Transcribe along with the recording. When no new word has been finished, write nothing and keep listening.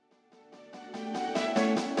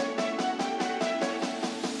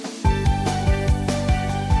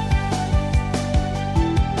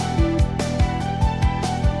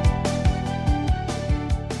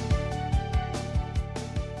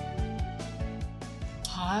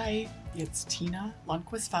Hi, it's Tina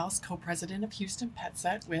Lundquist-Faust, co-president of Houston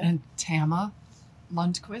PetSet with... And Tama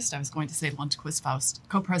Lundquist, I was going to say Lundquist-Faust,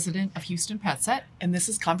 co-president of Houston PetSet. And this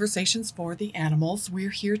is Conversations for the Animals.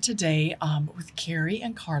 We're here today with Carrie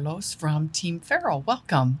and Carlos from Team Feral.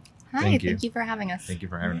 Welcome. Hi, thank you for having us. Thank you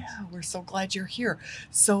for having us. Yeah, we're so glad you're here.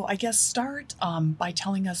 So I guess start by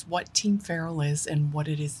telling us what Team Feral is and what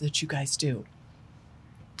it is that you guys do.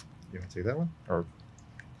 You want to take that one? Or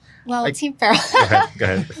Well, Team Feral. Go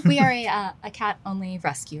ahead. We are a cat-only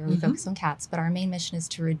rescuer. We focus on cats, but our main mission is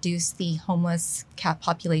to reduce the homeless cat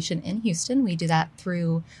population in Houston. We do that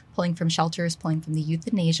through pulling from shelters, pulling from the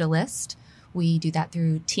euthanasia list. We do that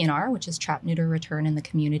through TNR, which is trap, neuter, return in the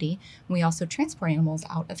community. We also transport animals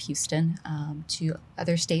out of Houston to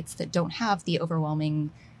other states that don't have the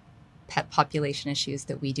overwhelming pet population issues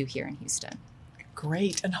that we do here in Houston.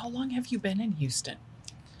 Great. And how long have you been in Houston?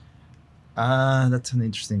 That's an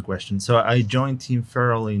interesting question. So I joined Team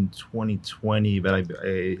Feral in 2020, but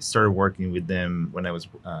I started working with them when I was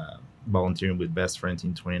volunteering with Best Friends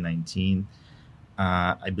in 2019.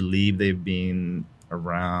 I believe they've been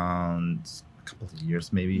around a couple of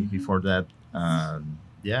years maybe before that.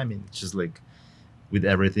 It's just like with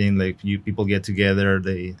everything, like people get together,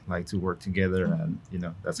 they like to work together, and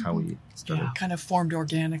that's how we started. Yeah, kind of formed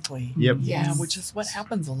organically. Yep. Yeah, Yes. which is what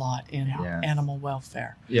happens a lot in animal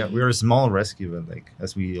welfare. Yeah, we're a small rescue, but like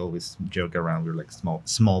as we always joke around, we're like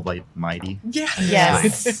small but mighty. Yeah.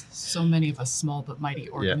 Yes. So many of us small but mighty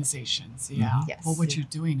organizations. Yeah. Yes. Well, what you're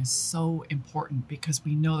doing is so important because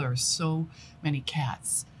we know there are so many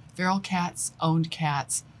cats, feral cats, owned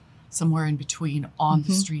cats, somewhere in between on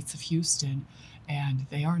the streets of Houston. And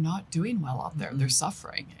they are not doing well out there. They're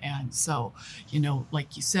suffering. And so,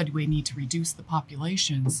 like you said, we need to reduce the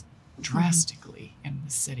populations drastically in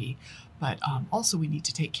the city. But also we need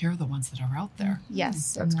to take care of the ones that are out there.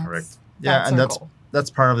 Yes. That's and correct. That's And our goal. that's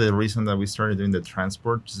part of the reason that we started doing the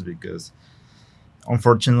transport, just because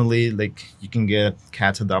unfortunately, like you can get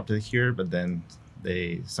cats adopted here, but then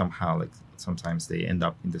they somehow sometimes they end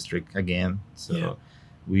up in the street again. So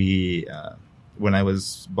we when I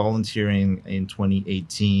was volunteering in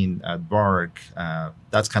 2018 at BARC,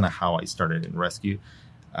 that's kind of how I started in rescue.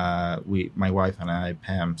 My wife and I,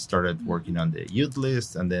 Pam, started working on the youth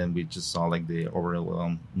list, and then we just saw like the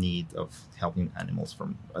overwhelming need of helping animals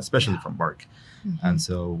especially from BARC. And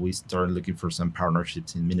so we started looking for some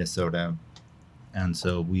partnerships in Minnesota. And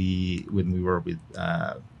so when we were with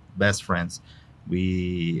Best Friends,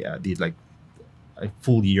 we did like a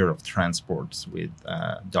full year of transports with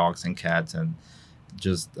dogs and cats, and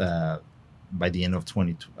just by the end of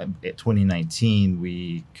 2019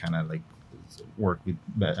 we kind of like worked with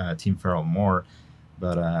Team Feral more,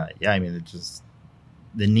 but it's just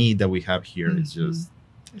the need that we have here is just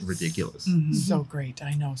ridiculous. So great.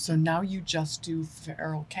 I know. So now you just do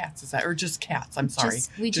feral cats, is that, or just cats? I'm sorry.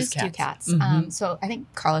 We just do cats. So I think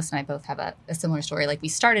Carlos and I both have a similar story. Like we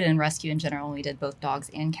started in rescue in general, and we did both dogs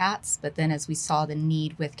and cats. But then as we saw the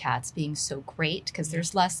need with cats being so great, because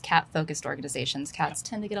there's less cat-focused organizations, cats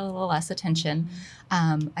tend to get a little less attention.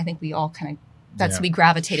 I think we all we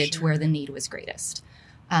gravitated to where the need was greatest.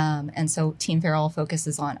 And so Team Feral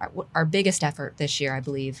focuses on our biggest effort this year, I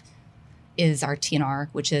believe, is our TNR,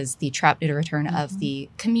 which is the trap, neuter, return of the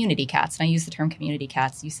community cats. And I use the term community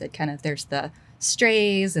cats. You said kind of there's the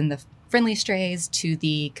strays and the friendly strays to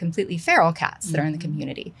the completely feral cats that are in the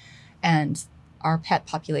community. And our pet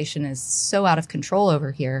population is so out of control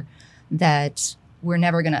over here that we're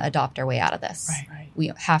never going to adopt our way out of this. Right.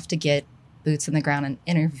 We have to get boots in the ground and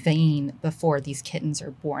intervene before these kittens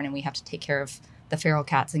are born. And we have to take care of the feral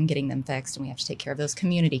cats and getting them fixed. And we have to take care of those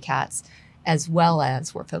community cats, as well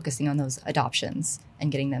as we're focusing on those adoptions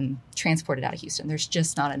and getting them transported out of Houston. There's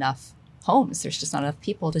just not enough homes. There's just not enough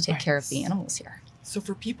people to take care of the animals here. So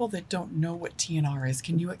for people that don't know what TNR is,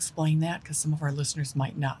 can you explain that? Because some of our listeners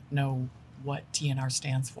might not know what TNR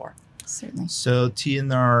stands for. Certainly. So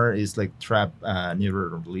TNR is like trap, neuter,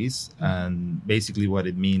 release. And basically what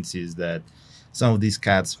it means is that some of these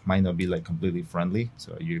cats might not be like completely friendly.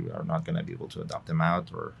 So you are not going to be able to adopt them out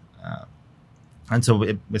and so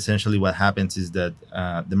essentially what happens is that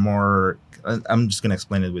the more, I'm just going to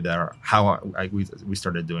explain it with we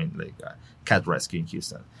started doing like cat rescue in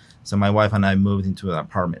Houston. So my wife and I moved into an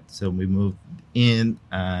apartment. So we moved in,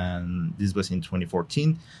 and this was in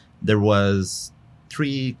 2014. There was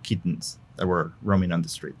 3 kittens that were roaming on the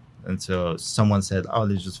street. And so someone said,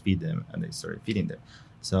 let's just feed them. And they started feeding them.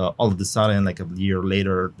 So all of a sudden, like a year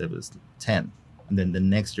later, there was 10. And then the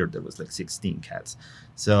next year, there was like 16 cats.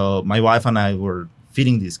 So my wife and I were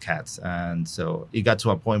feeding these cats. And so it got to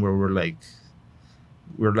a point where we're like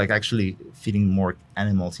actually feeding more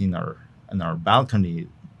animals in our in our balcony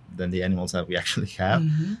than the animals that we actually have.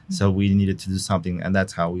 Mhm. So we needed to do something, and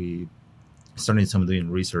that's how we started doing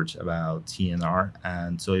research about TNR.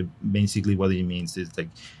 And so basically what it means is like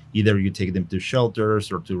either you take them to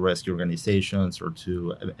shelters or to rescue organizations or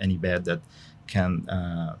to any vet that can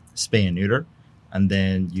spay and neuter, and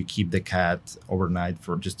then you keep the cat overnight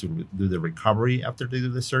for just to do the recovery after they do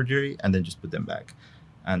the surgery, and then just put them back.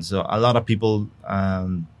 And so a lot of people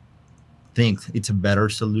think it's a better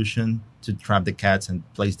solution to trap the cats and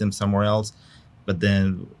place them somewhere else, but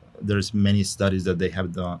then there's many studies that they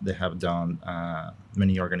have done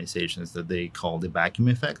many organizations that they call the vacuum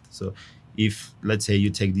effect. So if, let's say, you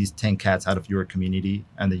take these 10 cats out of your community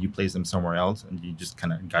and then you place them somewhere else and you just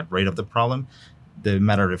kind of got rid of the problem, the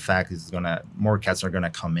matter of fact is more cats are gonna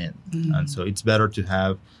come in. Mhm. And so it's better to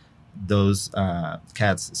have those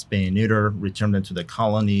cats spay and neuter, return them to the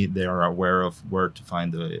colony. They are aware of where to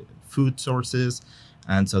find the food sources,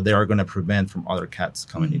 and so they are going to prevent from other cats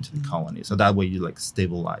coming into the Mhm. colony. So that way you like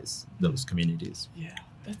stabilize those communities. Yeah,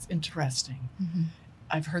 that's interesting. Mhm.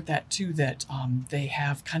 I've heard that too, that they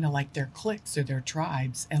have kind of like their cliques or their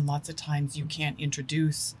tribes, and lots of times you can't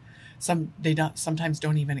introduce sometimes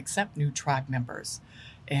don't even accept new tribe members,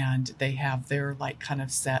 and they have their like kind of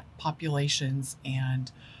set populations,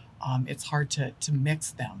 and it's hard to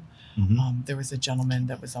mix them. Mhm. There was a gentleman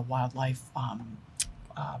that was a wildlife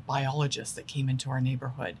biologist that came into our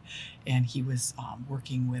neighborhood, and he was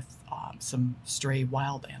working with some stray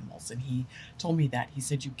wild animals, and he told me that he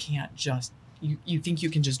said you can't just you think you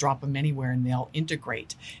can just drop them anywhere and they'll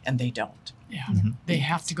integrate, and they don't. Yeah. Mhm. They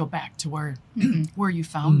have to go back to where Mhm. where you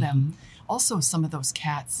found them. Mhm. Also, some of those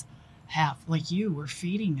cats have, like you, were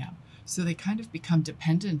feeding them. So they kind of become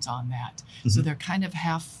dependent on that. So Mhm. they're kind of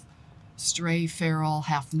half stray, feral,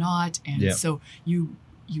 half not. And Yeah. so you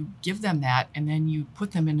give them that, and then you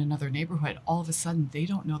put them in another neighborhood. All of a sudden, they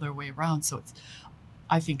don't know their way around. So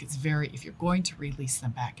I think it's if you're going to release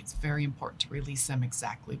them back, it's very important to release them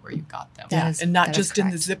exactly where you got them. That is- and not that is just in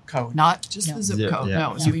the correct. zip code. Not just No. the zip Yeah, code. yeah.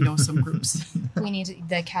 No, so we know some groups.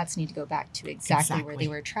 The cats need to go back to exactly where Exactly. they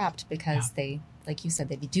were trapped, because they, like you said,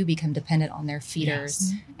 they do become dependent on their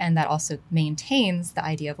feeders. And that also maintains the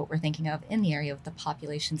idea of what we're thinking of in the area of the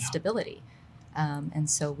population Yeah. stability. And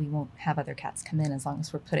so we won't have other cats come in as long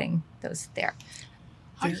as we're putting those there.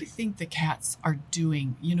 How do you think the cats are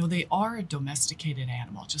doing? You know, they are a domesticated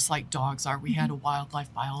animal, just like dogs are. We had a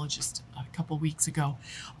wildlife biologist a couple weeks ago,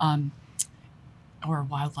 or a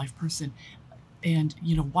wildlife person. And,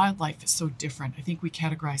 you know, wildlife is so different. I think we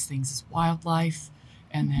categorize things as wildlife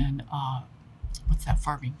and then, what's that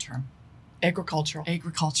farming term? Agricultural.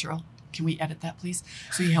 Agricultural. Can we edit that, please?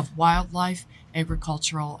 So you have wildlife,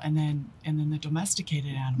 agricultural, and then the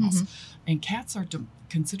domesticated animals. And cats are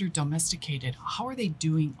considered domesticated. How are they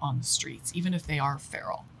doing on the streets, even if they are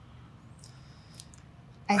feral?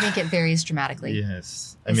 I think it varies dramatically,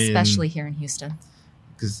 Yes. especially here in Houston.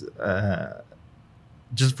 Because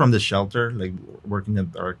just from the shelter, like working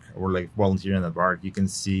in the park or like volunteering in the park, you can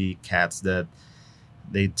see cats that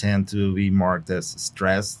they tend to be marked as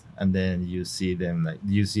stressed, and then you see them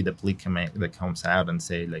the police that comes out and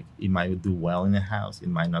say like it might do well in the house, it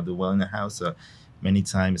might not do well in the house. So many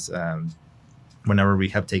times, whenever we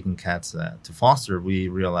have taken cats to foster, we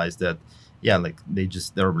realize that like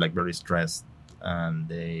they're like very stressed, and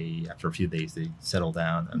they after a few days they settle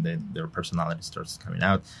down, and then their personality starts coming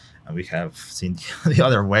out. And we have seen the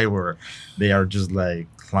other way where they are just like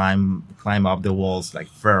climb up the walls like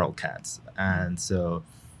feral cats. And so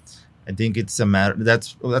I think it's a matter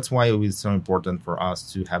that's why it was so important for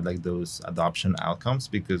us to have like those adoption outcomes,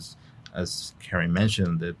 because as Carrie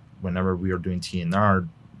mentioned, that whenever we are doing TNR,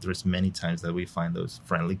 there's many times that we find those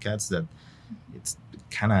friendly cats that it's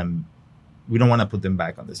kind of we don't want to put them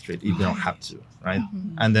back on the street if they don't have to, right?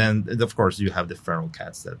 Mhm. And then of course you have the feral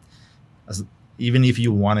cats that even if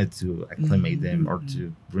you wanted to acclimate them or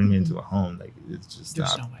to bring them into a home, like it's just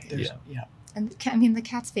There's not. no way. Yeah. And I mean, the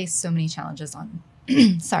cats face so many challenges on,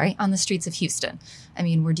 on the streets of Houston. I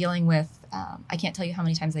mean, we're dealing with. I can't tell you how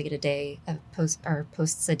many times I get a day of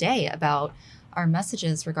posts a day about our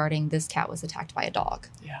messages regarding this cat was attacked by a dog,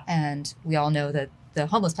 Yeah. and we all know that the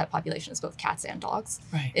homeless pet population is both cats and dogs.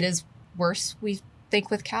 Right. It is worse, we think,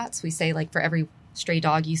 with cats. We say like for every stray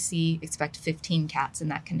dog you see, expect 15 cats in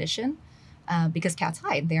that condition, because cats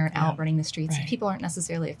hide. They aren't out Yeah. running the streets, and Right. people aren't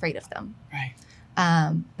necessarily afraid of them. Right.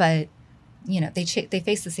 But you know, they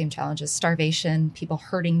face the same challenges: starvation, people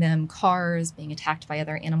hurting them, cars being attacked by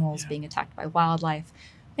other animals, Yeah. being attacked by wildlife,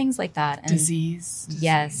 things like that. And Disease,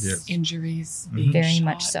 yes, Yes. injuries, Mhm. being very shot.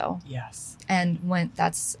 much so. Yes. And when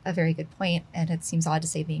that's a very good point, and it seems odd to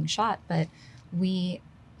say being shot, but we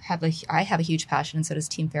I have a huge passion, and so does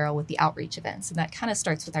Team Feral, with the outreach events. And that kind of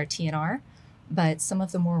starts with our TNR. But some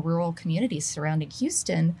of the more rural communities surrounding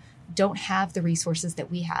Houston don't have the resources that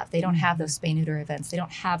we have. They don't have those spay-neuter events. They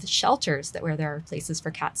don't have shelters where there are places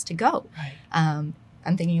for cats to go. Right.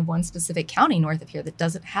 I'm thinking of one specific county north of here that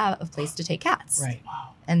doesn't have a place to take cats. Right.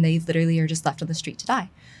 Wow. And they literally are just left on the street to die.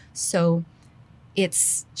 So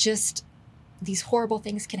it's just, these horrible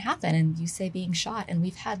things can happen. And you say being shot, and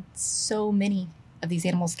we've had so many of these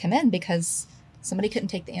animals come in because somebody couldn't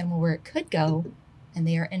take the animal where it could go, and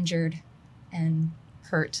they are injured and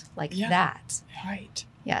hurt like that. Right.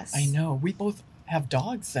 Yes. I know. We both have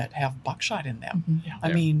dogs that have buckshot in them. Mhm. Yeah.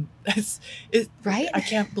 I mean, Right? I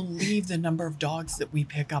can't believe the number of dogs that we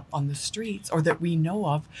pick up on the streets or that we know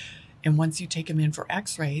of. And once you take them in for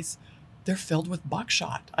x-rays, they're filled with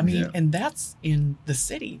buckshot. I mean, Yeah. and that's in the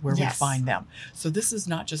city where we Yes. find them. So this is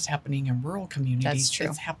not just happening in rural communities. That's true.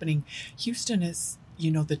 It's happening. Houston is,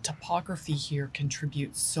 the topography here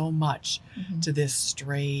contributes so much Mhm. to this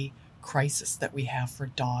stray crisis that we have for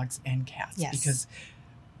dogs and cats. Yes. Because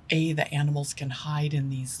A, the animals can hide in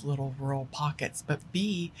these little rural pockets, but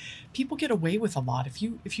B, people get away with a lot. If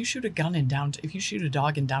you shoot a gun if you shoot a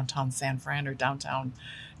dog in downtown San Fran or downtown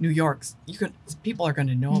New York, people are going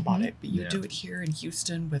to know about Mhm. it. But you Yeah. do it here in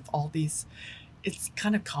Houston with all these. It's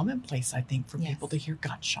kind of commonplace, I think, for Yes. people to hear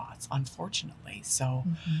gunshots. Unfortunately, so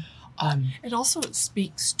Mhm. It also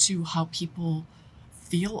speaks to how people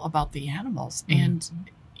feel about the animals. Mhm. And,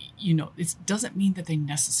 it doesn't mean that they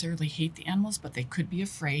necessarily hate the animals, but they could be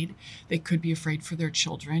afraid. They could be afraid for their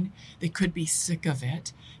children. They could be sick of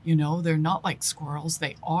it. They're not like squirrels.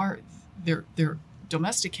 They're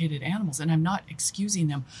domesticated animals, and I'm not excusing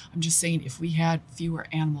them. I'm just saying if we had fewer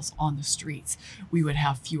animals on the streets, we would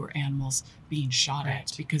have fewer animals being shot Right.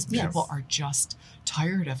 at, because Yes. people are just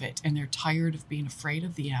tired of it, and they're tired of being afraid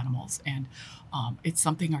of the animals. And it's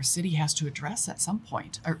something our city has to address at some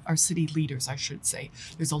point. Our city leaders, I should say.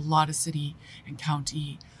 There's a lot of city and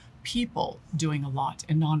county people doing a lot,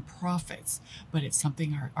 and nonprofits, but it's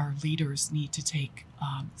something our leaders need to take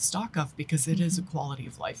stock of, because it is a quality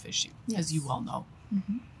of life issue, as you Yes. well know.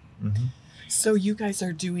 Mhm. Mhm. So you guys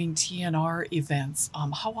are doing TNR events.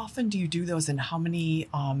 How often do you do those, and how many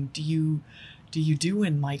do you do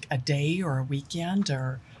in like a day or a weekend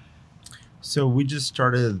or? So we just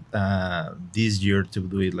started this year to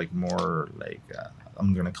do it like more like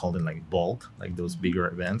I'm gonna call it like bulk, like those bigger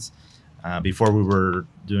events. Before we were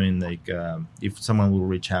doing like if someone will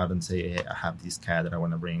reach out and say, hey, I have this cat that I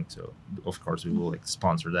want to bring, so of course we will like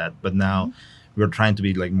sponsor that. But now we're trying to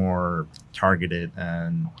be like more targeted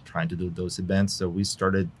and trying to do those events. So we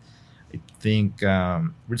started, I think,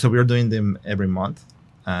 so we are doing them every month,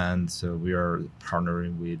 and so we are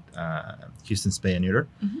partnering with Houston Spay and Neuter.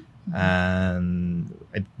 And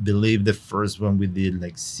I believe the first one we did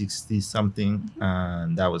like 60 something,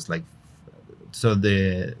 and that was like, so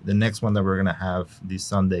the next one that we're gonna have this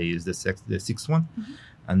Sunday is the sixth one,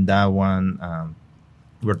 and that one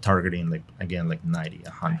we're targeting like 90,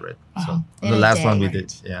 100. So Wow. In the a last day, one we right.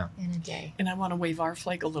 did, yeah. In a day. And I want to wave our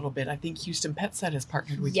flag a little bit. I think Houston Pet Set has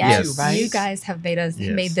partnered with Yes, you too, right? you guys have made Yes.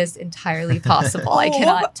 made this entirely possible. I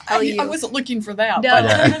cannot tell you. I wasn't looking for that. No,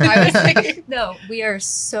 but- I was like, no, we are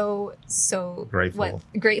so Grateful.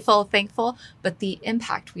 thankful. But the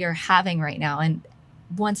impact we are having right now, and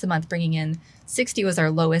once a month bringing in 60 was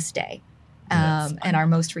our lowest day, Yes. and our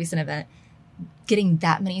most recent event, getting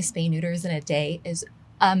that many spay neuters in a day is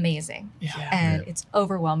amazing, Yeah. and it's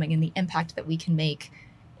overwhelming in the impact that we can make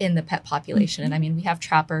in the pet population. And I mean, we have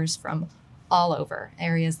trappers from all over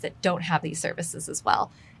areas that don't have these services as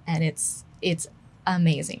well, and it's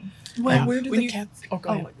amazing. Well, where do When the you- cats? Oh, go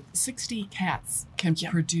ahead. 60 cats can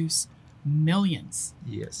Yeah. produce millions,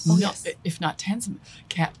 Yes. Oh, mil- yes. if not tens of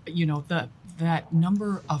cat. That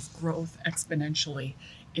number of growth exponentially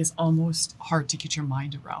is almost hard to get your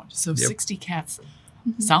mind around. So Yep. 60 cats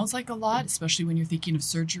Mhm. sounds like a lot, especially when you're thinking of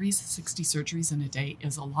surgeries. 60 surgeries in a day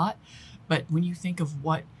is a lot, but when you think of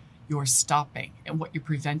what you're stopping and what you're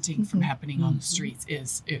preventing from Mhm. happening on the Mhm. streets,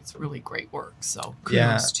 it's really great work. So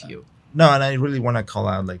Yeah. kudos to you. No, and I really want to call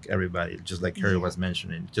out like everybody, just like Carrie Yeah. was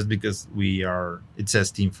mentioning. Just because it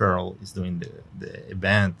says Team Feral is doing the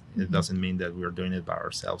event, it Mhm. doesn't mean that we're doing it by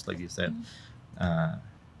ourselves. Like you said,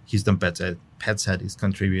 Houston Pet Set is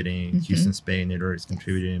contributing, Mhm. Houston Spay and Neuter is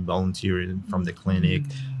contributing, volunteering from the clinic,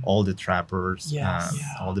 all the trappers, Yes.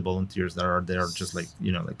 all the volunteers that are there, just like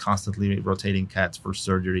like constantly rotating cats for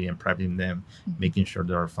surgery and prepping them, Mhm. making sure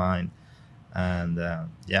they are fine. And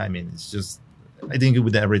I mean, it's just I think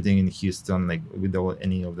with everything in Houston, like with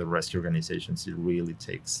any of the rescue organizations, it really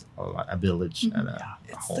takes a village and a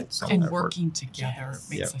wholesome and effort. working together Yes.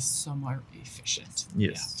 makes us so more efficient.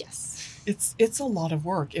 Yes. Yes. It's a lot of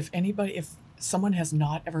work. If someone has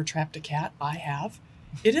not ever trapped a cat, I have.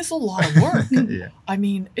 It is a lot of work. Yeah. I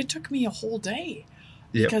mean, it took me a whole day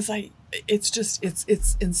Yep. because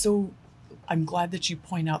and so I'm glad that you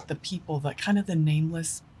point out the people, that kind of the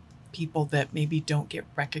nameless people that maybe don't get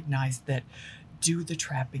recognized, that do the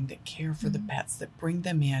trapping, that care for the pets, that bring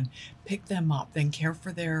them in, pick them up, then care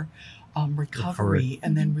for their recovery,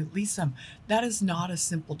 and then release them. That is not a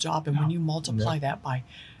simple job. And when you multiply that by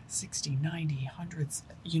 60, 90, hundreds,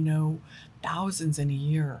 thousands in a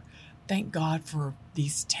year, thank God for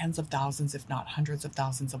these tens of thousands, if not hundreds of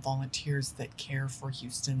thousands of volunteers that care for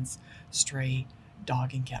Houston's stray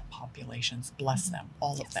dog and cat populations. Bless them,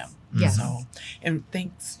 all of them. Yes. So, and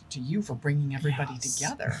thanks to you for bringing everybody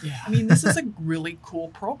together. Yeah. I mean, this is a really cool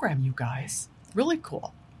program, you guys. Really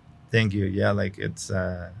cool. Thank you. Yeah, like it's.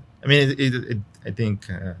 I mean, I think,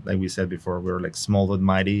 like we said before, we're like small but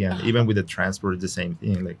mighty, and even with the transport, it's the same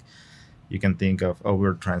thing. Like you can think of,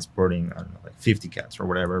 we're transporting, I don't know, like 50 cats or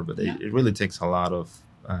whatever, but it really takes a lot of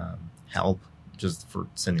help just for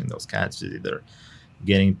sending those cats, either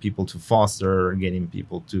getting people to foster, getting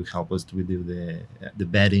people to help us to do the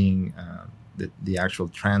bedding, the actual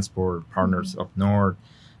transport partners up north.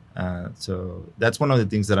 So that's one of the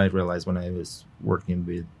things that I realized when I was working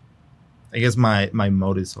with. I guess my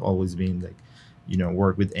motive's always been like,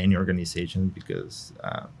 work with any organization, because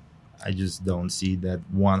I just don't see that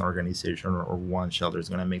one organization or one shelter is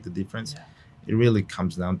going to make the difference. Yeah. It really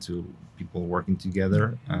comes down to people working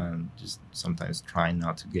together and just sometimes trying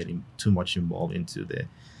not to get too much involved into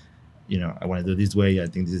I want to do this way. I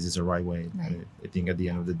think this is the right way. Right. I think at the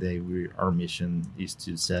end of the day, our mission is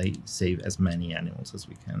to save as many animals as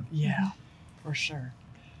we can. Yeah, for sure.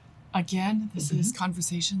 Again, this is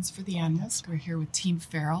Conversations for the Animals. We're here with Team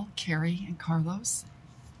Feral, Carrie and Carlos,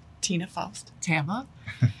 Tina Faust. Tama.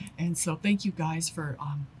 And so thank you guys for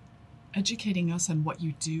educating us on what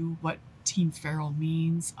you do, what Team Feral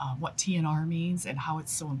means, what TNR means, and how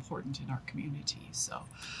it's so important in our community. So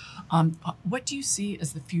what do you see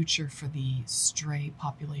as the future for the stray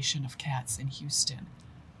population of cats in Houston?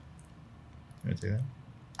 You want to take that?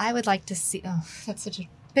 I would like to see. Oh, that's such a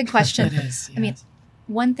big question. It is. I mean, yes.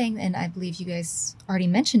 one thing, and I believe you guys already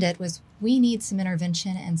mentioned it, was we need some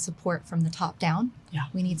intervention and support from the top down. Yeah.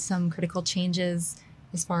 We need some critical changes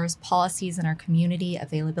as far as policies in our community,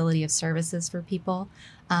 availability of services for people.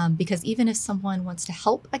 Because even if someone wants to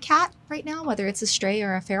help a cat right now, whether it's a stray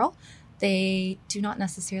or a feral, they do not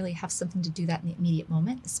necessarily have something to do that in the immediate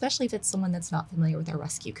moment, especially if it's someone that's not familiar with our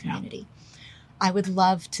rescue community. I would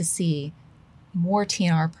love to see more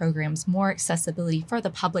TNR programs, more accessibility for the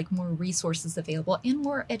public, more resources available, and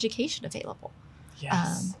more education available.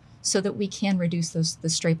 Yes. So that we can reduce the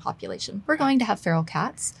stray population. We're going to have feral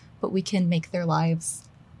cats, but we can make their lives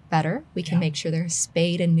better. We can make sure they're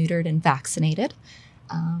spayed and neutered and vaccinated.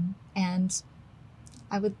 And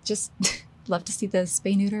I would just love to see the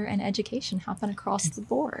spay, neuter, and education happen across the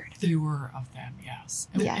board. Fewer of them, yes.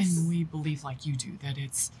 Yes. And we believe, like you do, that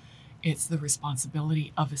it's the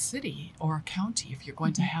responsibility of a city or a county. If you're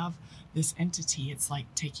going to have this entity, it's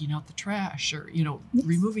like taking out the trash or,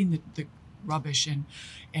 removing the rubbish and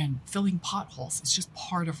filling potholes. It's just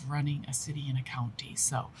part of running a city and a county.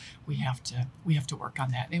 So we have to work on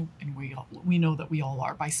that. And we know that we all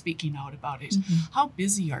are by speaking out about it. How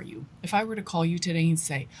busy are you? If I were to call you today and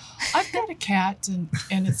say, I've got a cat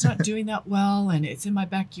and it's not doing that well and it's in my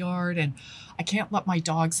backyard and I can't let my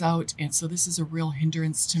dogs out, and so this is a real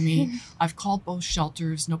hindrance to me. I've called both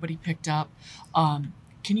shelters, nobody picked up. Can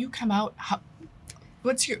you come out?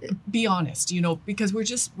 Be honest, because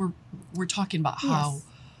we're talking about how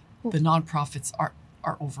the nonprofits are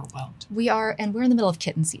overwhelmed. We are, and we're in the middle of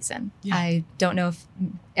kitten season. Yeah. I don't know if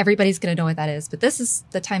everybody's going to know what that is, but this is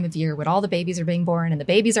the time of year when all the babies are being born and the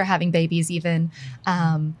babies are having babies even.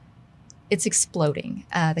 It's exploding,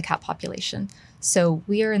 the cat population. So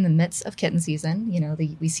we are in the midst of kitten season.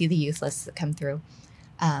 We see the youth lists that come through.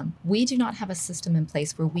 We do not have a system in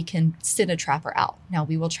place where we can send a trapper out. Now,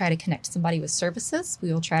 we will try to connect somebody with services.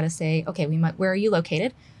 We will try to say, okay, where are you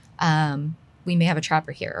located? We may have a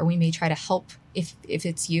trapper here, or we may try to help. If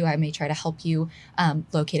it's you, I may try to help you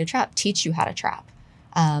locate a trap, teach you how to trap.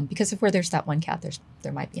 Because if where there's that one cat,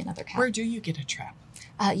 there might be another cat. Where do you get a trap?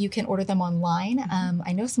 You can order them online.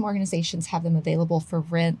 I know some organizations have them available for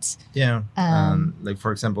rent. Yeah. Like,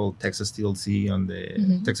 for example, Texas TLC on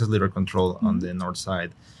the Texas Litter Control on the north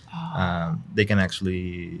side. They can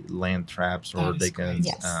actually land traps, or they can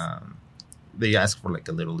they ask for like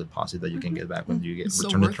a little deposit that you can get back when you get It's so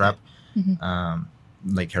return the worth trap. Mhm.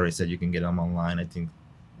 Like Harry said, you can get them online. I think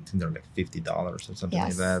they're like $50 or something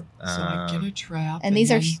Yes. like that. So I get a trap. And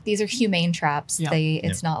these are then- humane traps. Yeah.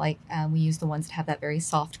 It's not like we use the ones that have that very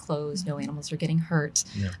soft close. No animals are getting hurt.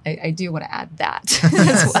 Yeah. I do want to add that as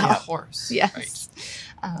Yes, well. of course. Yes.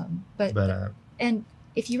 Right. But and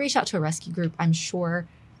if you reach out to a rescue group, I'm sure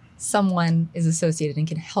someone is associated and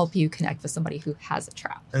can help you connect with somebody who has a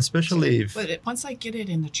trap. especially if But once I get it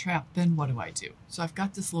in the trap, then what do I do? So I've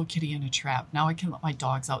got this little kitty in a trap. Now I can let my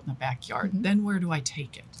dogs out in the backyard. Mhm. Then where do I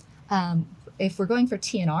take it? If we're going for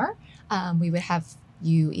TNR, we would have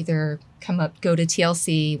you either go to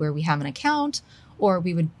TLC where we have an account, or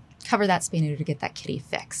we would cover that spay neuter to get that kitty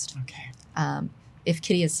fixed. Okay. If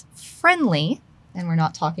kitty is friendly, and we're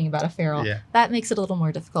not talking about a feral, Yeah. that makes it a little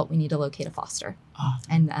more difficult. We need to locate a foster Ah,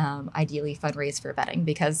 and ideally fundraise for vetting,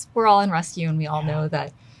 because we're all in rescue and we all Yeah. know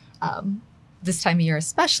that this time of year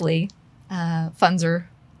especially, funds are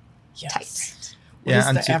Yes. tight. What Yeah, is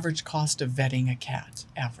and the to- average cost of vetting a cat?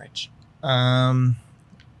 Average.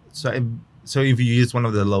 So if you use one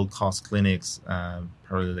of the low cost clinics,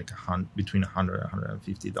 probably like between $100 and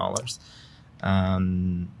 $150.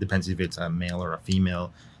 Depends if it's a male or a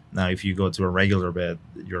female. Now, if you go to a regular vet,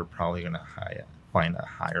 you're probably gonna find a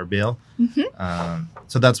higher bill. Mhm.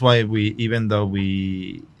 So that's why even though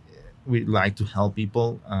we like to help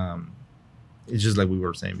people, it's just like we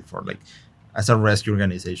were saying before. Like as a rescue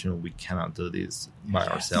organization, we cannot do this by Yes.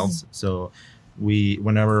 ourselves. So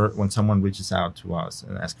when someone reaches out to us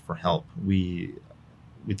and asks for help, we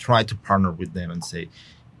try to partner with them and say,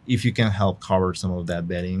 if you can help cover some of that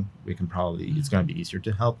bedding, we can probably it's going to be easier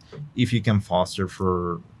to help. If you can foster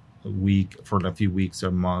for a few weeks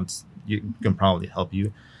or months, you can probably help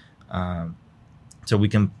you. So we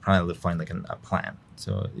can probably find like a plan.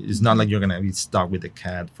 So it's not like you're gonna be stuck with the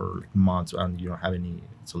cat for like months and you don't have any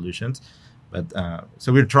solutions. But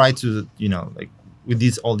so we try to like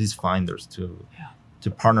with all these finders to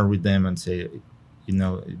partner with them and say,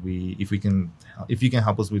 if you can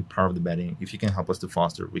help us with part of the bedding, if you can help us to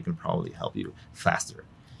foster, we can probably help you faster.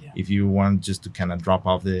 Yeah. If you want just to kind of drop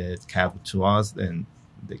off the cat to us, then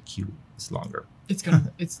the queue is longer.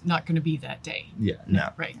 it's not gonna be that day. Yeah, no.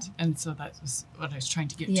 Right. And so that was what I was trying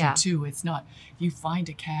to get Yeah. to too. It's not if you find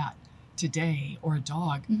a cat today or a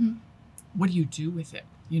dog, Mhm. what do you do with it?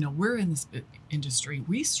 We're in this industry.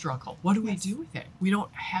 We struggle. What do we Yes. do with it? We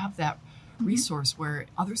don't have that resource where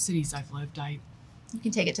other cities I've lived, You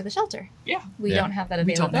can take it to the shelter. yeah, We Yeah. don't have that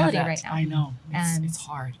we don't have availability that. right now. I know. And- It's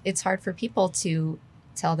hard. It's hard for people to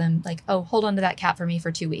tell them like, oh, hold on to that cat for me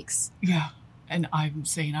for 2 weeks. Yeah. And I'm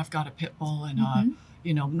saying I've got a pit bull and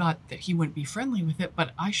Mhm. not that he wouldn't be friendly with it,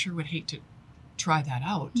 but I sure would hate to try that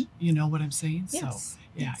out. You know what I'm saying? So Yes.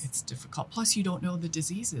 yeah, Yes. it's difficult. Plus you don't know the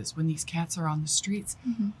diseases. When these cats are on the streets,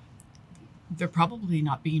 Mhm. they're probably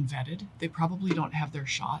not being vetted. They probably don't have their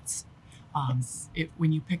shots. Yes.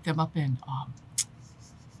 When you pick them up and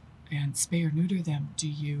spay or neuter them,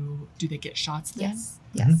 do they get shots then? Yes.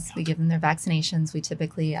 Yes. We give them their vaccinations. We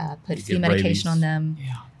typically put You flea get medication rabies. on them.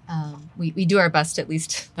 Yeah, We do our best to at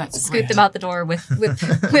least That's scoot great. them out the door with with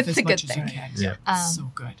as the good much as you thing. can. Yeah.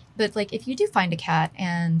 So good. But like if you do find a cat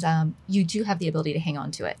and you do have the ability to hang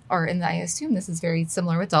on to it, and I assume this is very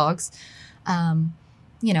similar with dogs,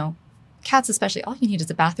 cats especially, all you need is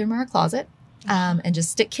a bathroom or a closet, and just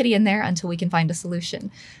stick kitty in there until we can find a solution.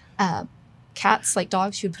 Cats, like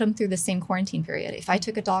dogs, you would put them through the same quarantine period. If I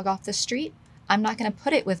took a dog off the street, I'm not going to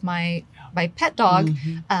put it with my pet dog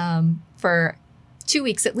Mhm. for 2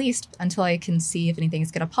 weeks at least until I can see if anything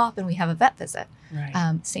is going to pop and we have a vet visit.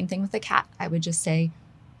 Right. Same thing with the cat. I would just say,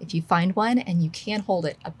 if you find one and you can't hold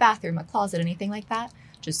it, a bathroom, a closet, anything like that,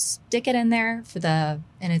 just stick it in there and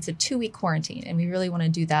it's a 2-week quarantine. And we really want to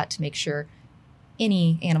do that to make sure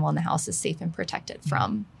any animal in the house is safe and protected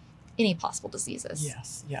from any possible diseases.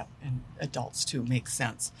 Yes. Yep. And adults too makes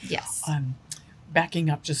sense. Yes. Backing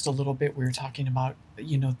up just a little bit, we were talking about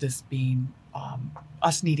this being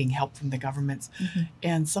us needing help from the governments, Mhm.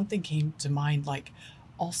 and something came to mind. Like,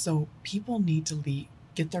 also, people need to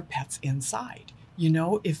get their pets inside.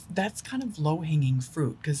 If that's kind of low hanging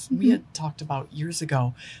fruit, because we Mhm. had talked about years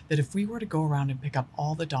ago that if we were to go around and pick up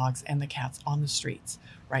all the dogs and the cats on the streets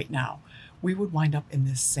right now, we would wind up in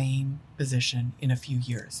this same position in a few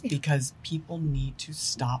years, Yeah. because people need to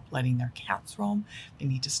stop letting their cats roam. They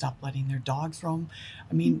need to stop letting their dogs roam.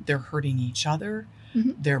 I mean, they're hurting each other.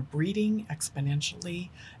 Mhm. They're breeding exponentially.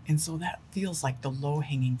 And so that feels like the low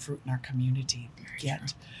hanging fruit in our community.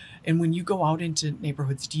 Get. And when you go out into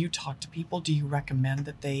neighborhoods, do you talk to people? Do you recommend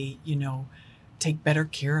that they, take better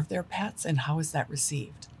care of their pets? And how is that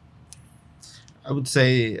received? I would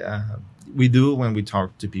say we do when we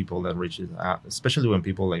talk to people that reach out, especially when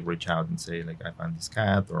people like reach out and say like, I found this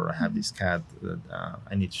cat, or I have this cat that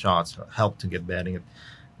I need shots or help to get bedding it.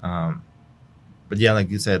 But yeah, like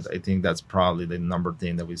you said, I think that's probably the number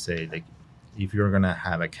thing that we say, like, if you're gonna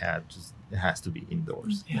have a cat, it has to be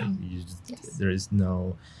indoors. Yeah. Like, there's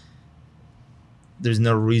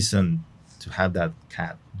no reason to have that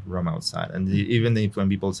cat roam outside. And even if when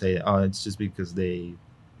people say, oh, it's just because he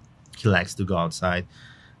likes to go outside.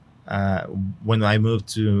 When we moved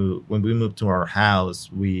to our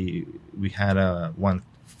house, we had one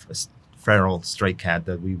feral stray cat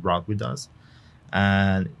that we brought with us,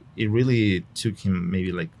 and it really took him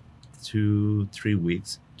maybe like 2-3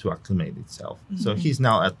 weeks to acclimate itself. So he's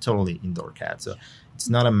now a totally indoor cat. So it's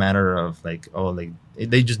not a matter of like, oh, like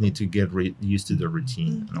they just need to get used to the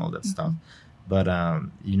routine and all that stuff. But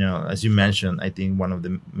as you mentioned, I think one of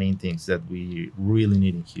the main things that we really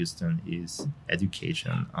need in Houston is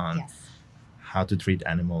education on how to treat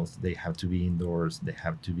animals. They have to be indoors. They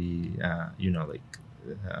have to be,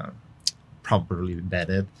 properly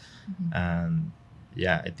bedded. And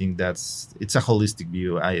I think it's a holistic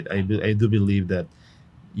view. I do believe that,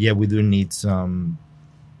 we do need some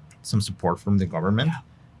support from the government,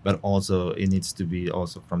 but also it needs to be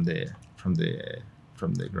also from the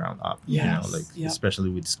ground up. Especially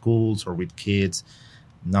with schools or with kids,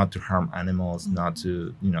 not to harm animals, not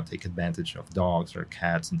to take advantage of dogs or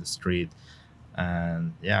cats in the street.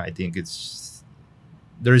 And I think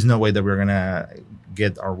there is no way that we're gonna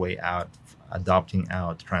get our way out, adopting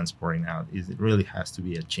out, transporting out. It really has to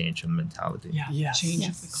be a change in mentality. Change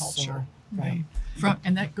of the culture. Right.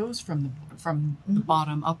 And that goes from the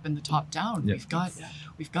bottom up and the top down. We've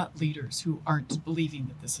got leaders who aren't believing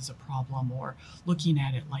that this is a problem or looking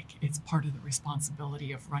at it like it's part of the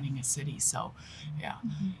responsibility of running a city. So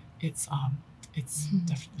it's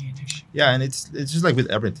definitely an issue. Yeah, and it's just like with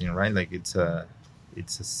everything, right? Like it's a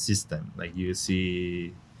system. Like you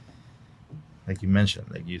see, like you mentioned,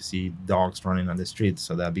 like you see dogs running on the street,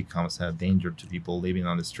 so that becomes a danger to people living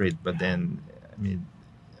on the street. But then,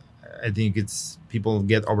 I think it's people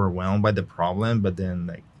get overwhelmed by the problem, but then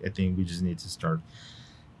like I think we just need to start.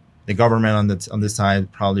 The government on the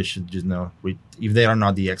side probably should just if they are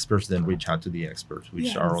not the experts, then reach out to the experts,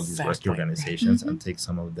 which are all these rescue organizations, and take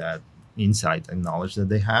some of that insight and knowledge that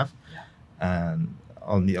they have, and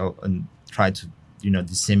try to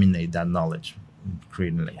disseminate that knowledge,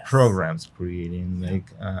 creating programs, creating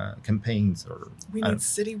campaigns, or we need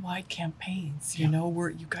citywide campaigns.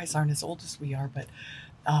 You guys aren't as old as we are, but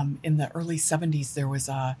in the early 70s there was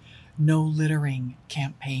a no littering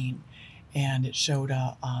campaign, and it showed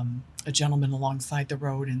a gentleman alongside the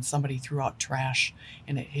road, and somebody threw out trash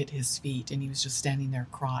and it hit his feet, and he was just standing there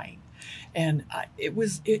crying. And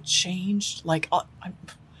it changed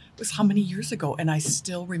it was how many years ago, and I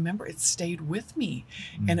still remember it stayed with me.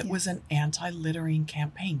 And it was an anti-littering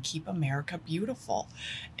campaign, Keep America Beautiful.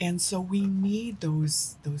 And so we need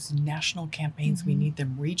those national campaigns. We need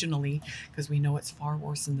them regionally, because we know it's far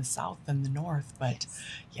worse in the South than the North. But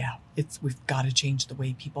we've got to change the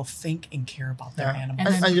way people think and care about their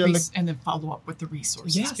animals. And then follow up with the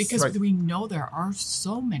resources, because we know there are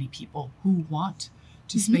so many people who want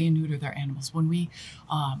to spay and neuter their animals. When we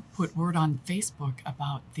put word on Facebook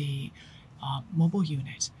about the mobile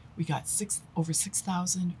unit, we got over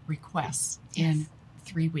 6,000 requests in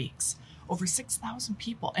 3 weeks. Over 6,000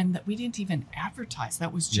 people, and that we didn't even advertise.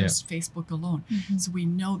 That was just Facebook alone. So we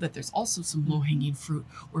know that there's also some low-hanging fruit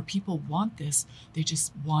where people want this. They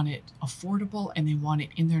just want it affordable, and they want it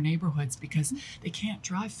in their neighborhoods, because they can't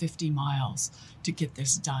drive 50 miles to get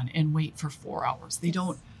this done and wait for 4 hours. They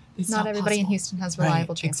don't. It's not everybody possible. in Houston has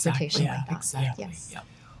reliable transportation like that. Exactly. Yes.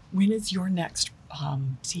 When is your next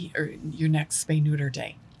your next spay neuter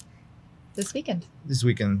day? This weekend. This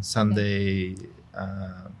weekend, Sunday.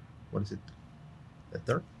 What is it? The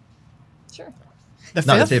 3rd? Sure. The 5th?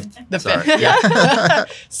 No, the 5th. The Sorry. 5th. Yeah.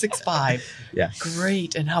 6/5. Yeah.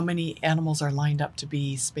 Great. And how many animals are lined up to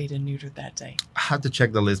be spayed and neutered that day? I have to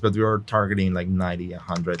check the list, but we are targeting like 90,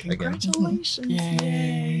 100 again. Congratulations.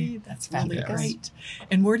 Yay. That's really Yes. great.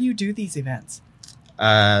 And where do you do these events?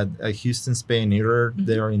 Houston Spay and Neuter.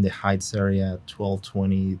 They're in the Heights area,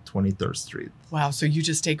 1220 23rd Street. Wow. So you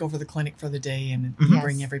just take over the clinic for the day and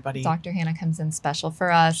bring everybody. Dr. Hannah comes in special for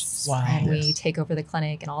us. Wow. And we take over the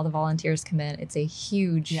clinic, and all the volunteers come in. It's a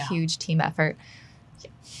huge team effort.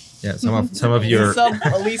 Yeah, some of your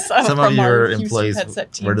Lisa some from of your our Houston employees Pet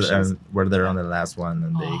Set team, were there on the last one,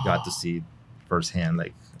 and they got to see firsthand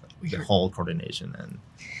like We the heard whole coordination and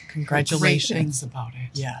great congratulations. things about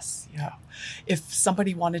it. Yes. Yeah. If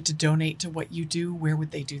somebody wanted to donate to what you do, where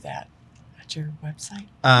would they do that? at your website?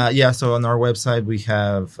 Yeah, so on our website we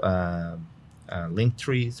have a link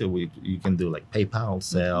tree, so you can do like PayPal,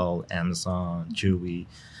 Zelle, Amazon, Chewy.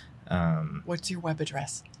 What's your web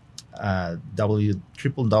address?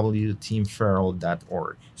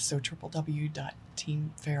 www.teamferal.org. So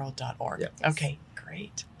www.teamferal.org. Yeah. Okay,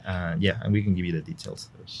 great. Yeah, and we can give you the details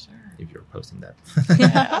Sure. if you're posting that.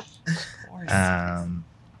 Yeah, of course. um,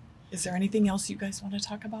 Is there anything else you guys want to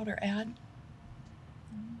talk about or add?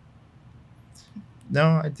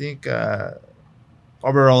 no, I think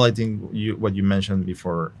overall, I think what you mentioned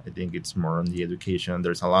before, I think it's more on the education.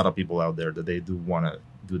 There's a lot of people out there that they do want to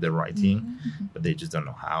do the right thing, Mm-hmm. but they just don't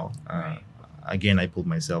know how. Right. Again, I put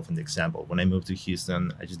myself in the example. When I moved to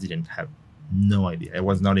Houston, I just didn't have no idea. I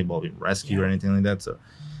was not involved in rescue or Yeah. anything like that, so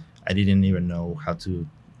I didn't even know how to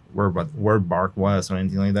where bark was or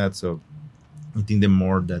anything like that. So I think the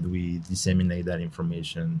more that we disseminate that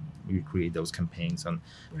information, we create those campaigns on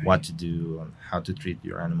Right. what to do, on how to treat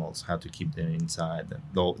your animals, how to keep them inside, and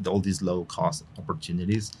all these low cost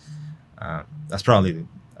opportunities. That's probably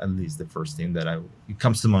at least the first thing that it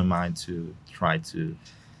comes to my mind to try to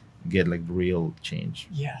get like real change.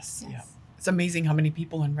 Yes, yeah. Yes. It's amazing how many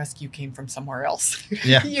people in rescue came from somewhere else.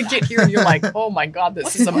 Yeah. You get here and you're like, oh my God,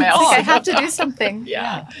 this is a mess. Like, I have to do something.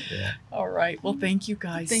 Yeah. Yeah. All right. Well, thank you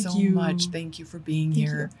guys Thank so you. much. Thank you for being Thank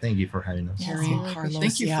here. Thank you for having us. Yeah. Carrie and Absolutely. Carlos.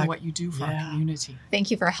 Thank you Yeah. for what you do for Yeah. our community. Thank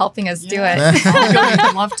you for helping us do Yeah. it.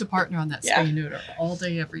 I'd love to partner on that Yeah. spay neuter all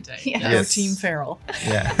day, every day. Yeah. Go Yes. Team Feral.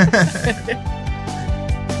 Yeah.